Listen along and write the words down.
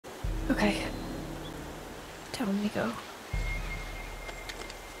Okay. Down we go.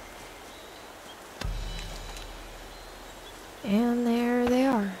 And there they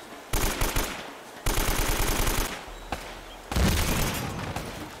are.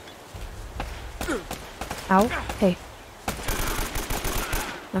 Ow. Hey.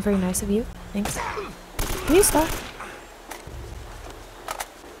 Not very nice of you. Thanks. Can you stop?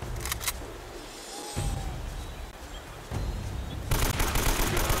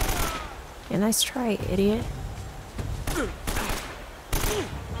 Yeah, nice try, idiot.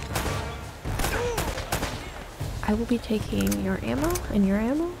 I will be taking your ammo, and your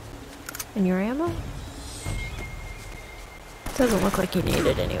ammo, and your ammo. Doesn't look like you need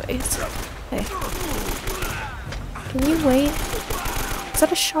it anyways. Hey. Can you wait? Is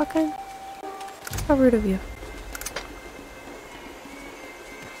that a shotgun? How rude of you.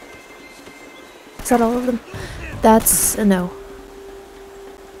 Is that all of them? That's a no.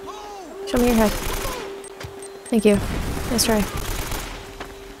 Show me your head. Thank you. Nice try.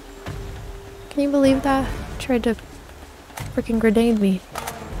 Can you believe that? Tried to freaking grenade me.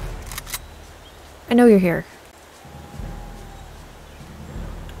 I know you're here.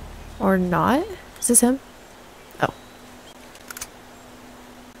 Or not? Is this him? Oh.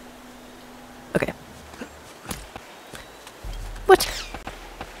 Okay. What?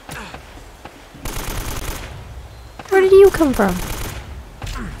 Where did you come from?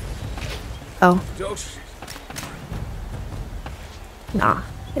 Oh. Nah,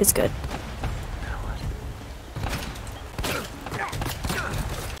 it's good.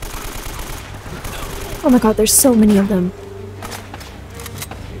 Oh my god, there's so many of them.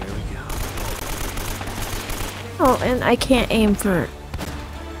 Oh, and I can't aim for...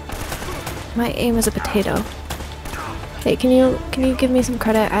 My aim is a potato. Hey, can you give me some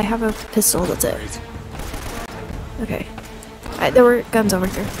credit? I have a pistol, that's it. Okay. There were guns over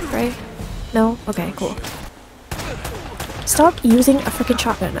here, right? No? Okay, cool. Stop using a freaking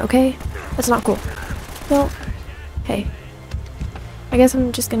shotgun, okay? That's not cool. No. Hey. I guess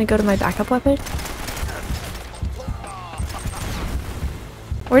I'm just gonna go to my backup weapon.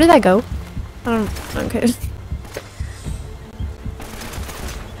 Where did that go? Okay.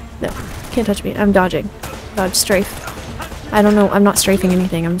 No, can't touch me. I'm dodging. Dodge, strafe. I don't know, I'm not strafing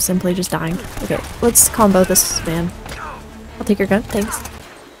anything, I'm simply just dying. Okay, let's combo this man. I'll take your gun, thanks.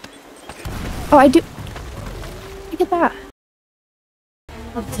 Oh, I do. Look at that.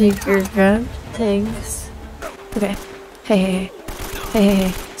 I'll take your gun, thanks. Okay. Hey.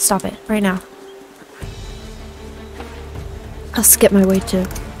 Stop it, right now. I'll skip my way to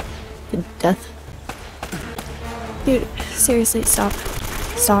death. Dude, seriously, stop.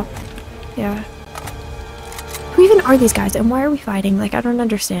 Stop. Yeah. Who even are these guys and why are we fighting? Like, I don't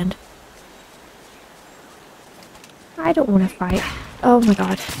understand. I don't want to fight. Oh my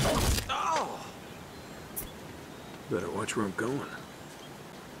god. Better watch where I'm going.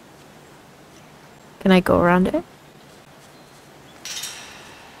 Can I go around it?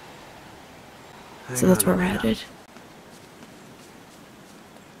 So that's where we're headed.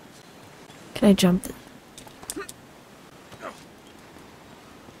 Can I jump?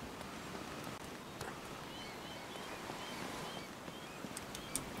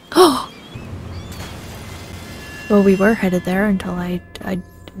 Oh! Well, we were headed there until I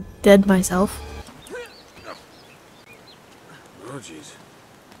dead myself. Oh, jeez.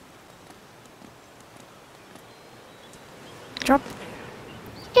 Drop.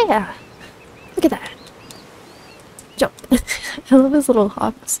 Yeah! Look at that. Jump. I love his little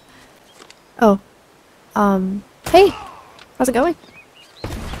hops. Oh. Hey! How's it going?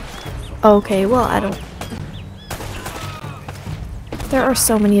 Okay, well, I don't... There are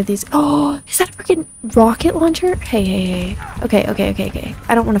so many of these. Oh! Is that a freaking rocket launcher? Hey. Okay.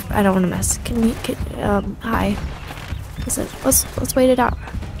 I don't wanna mess. Hi. Listen, let's wait it out.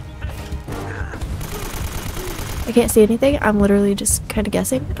 I can't see anything. I'm literally just kind of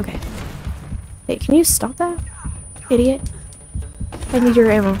guessing. Okay. Hey, can you stop that? Idiot. I need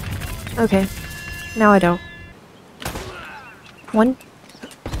your ammo. Okay. Now I don't. One.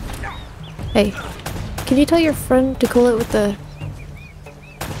 Hey. Can you tell your friend to cool it with the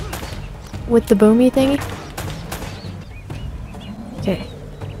boomy thingy? Okay.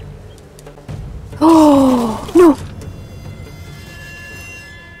 Oh no!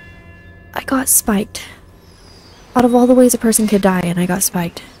 I got spiked. Out of all the ways a person could die, and I got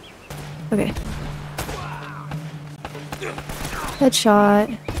spiked. Okay.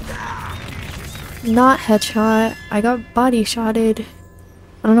 Headshot. Not headshot. I got body shotted.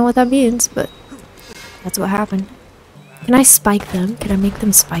 I don't know what that means, but that's what happened. Can I spike them? Can I make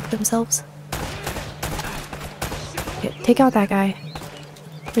them spike themselves? Okay, take out that guy.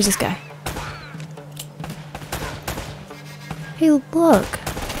 Where's this guy? Hey, look!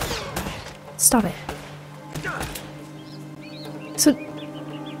 Stop it. So...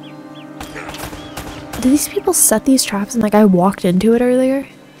 do these people set these traps and like I walked into it earlier?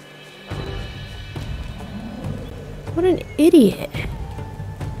 What an idiot.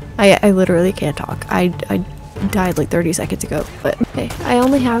 I literally can't talk. I died like 30 seconds ago, but okay. I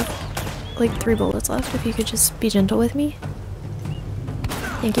only have like 3 bullets left. If you could just be gentle with me.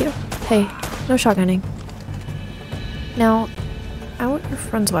 Thank you. Hey, no shotgunning. Now, I want your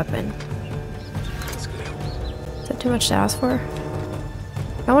friend's weapon. Is that too much to ask for?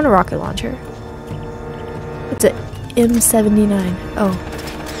 I want a rocket launcher. It's a M79. Oh.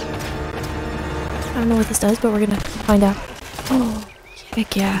 I don't know what this does, but we're gonna find out. Oh,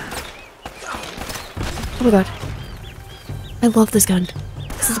 heck yeah. Oh my god. I love this gun.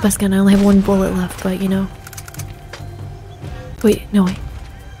 This is the best gun. I only have 1 bullet left, but you know. Wait, no way.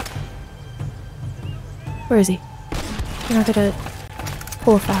 Where is he? You're not gonna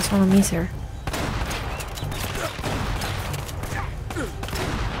pull a fast one on me, sir.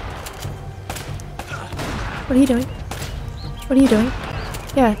 What are you doing? What are you doing?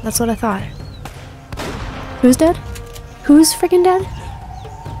 Yeah, that's what I thought. Who's dead? Who's freaking dead?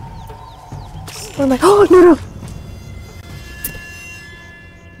 What am I? Oh, no, no!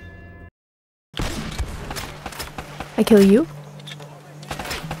 I kill you.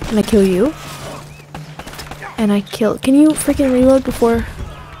 And I kill you. And I kill. Can you freaking reload before?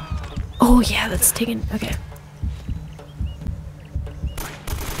 Oh, yeah, that's taken. Okay.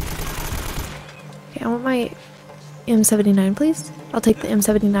 Okay, I want my M79, please. I'll take the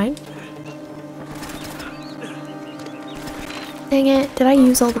M79. Dang it. Did I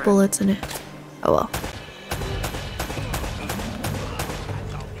use all the bullets in it? Oh well.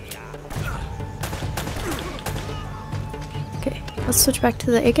 Okay, let's switch back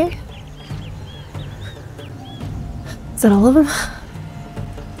to the AK. Is that all of them?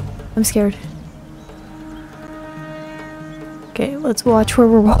 I'm scared. Okay, let's watch where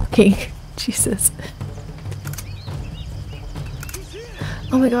we're walking. Jesus.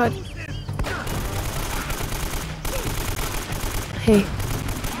 Oh my god. Hey.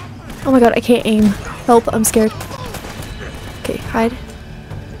 Oh my god, I can't aim. Help, I'm scared. Okay, hide.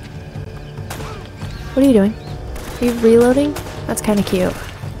 What are you doing? Are you reloading? That's kind of cute.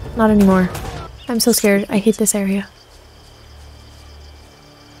 Not anymore. I'm so scared. I hate this area.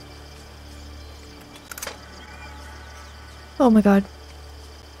 Oh my god.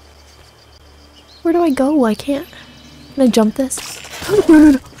 Where do I go? I can't. Can I jump this?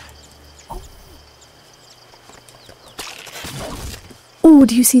 Oh,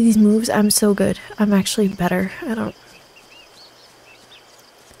 do you see these moves? I'm so good. I'm actually better. I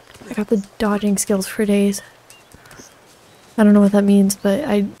got the dodging skills for days. I don't know what that means, but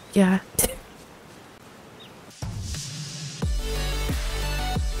yeah.